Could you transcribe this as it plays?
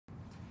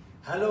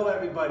Hello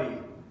everybody!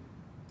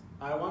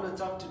 I want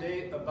to talk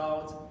today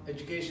about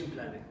education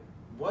planning.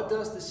 What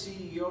does the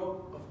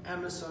CEO of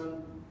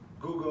Amazon,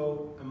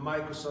 Google and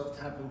Microsoft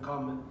have in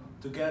common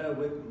together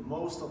with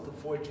most of the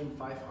Fortune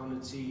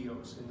 500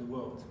 CEOs in the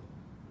world?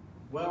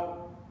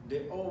 Well,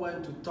 they all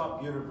went to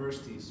top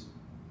universities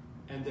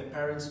and their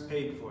parents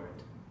paid for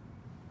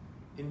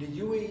it. In the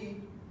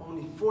UAE,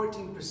 only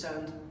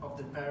 14% of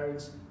the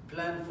parents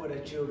plan for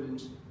their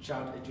children's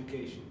child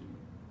education,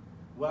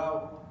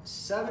 while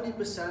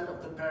 70%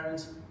 of the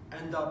parents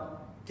end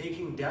up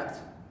taking debt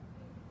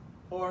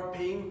or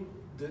paying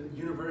the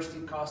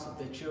university cost of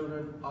their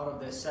children out of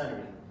their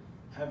salary,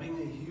 having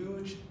a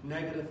huge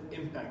negative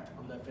impact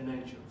on their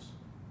financials.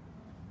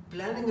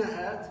 Planning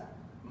ahead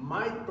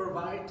might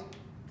provide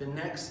the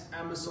next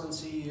Amazon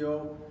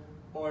CEO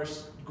or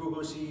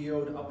Google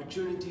CEO the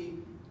opportunity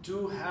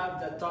to have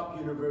that top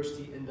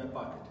university in their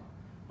pocket,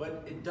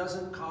 but it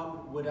doesn't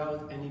come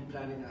without any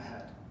planning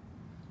ahead.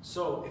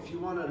 So if you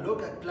want to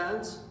look at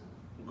plans,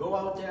 go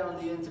out there on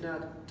the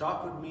internet,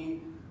 talk with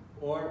me,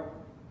 or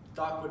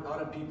talk with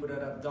other people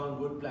that have done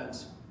good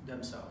plans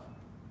themselves.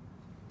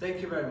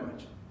 Thank you very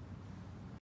much.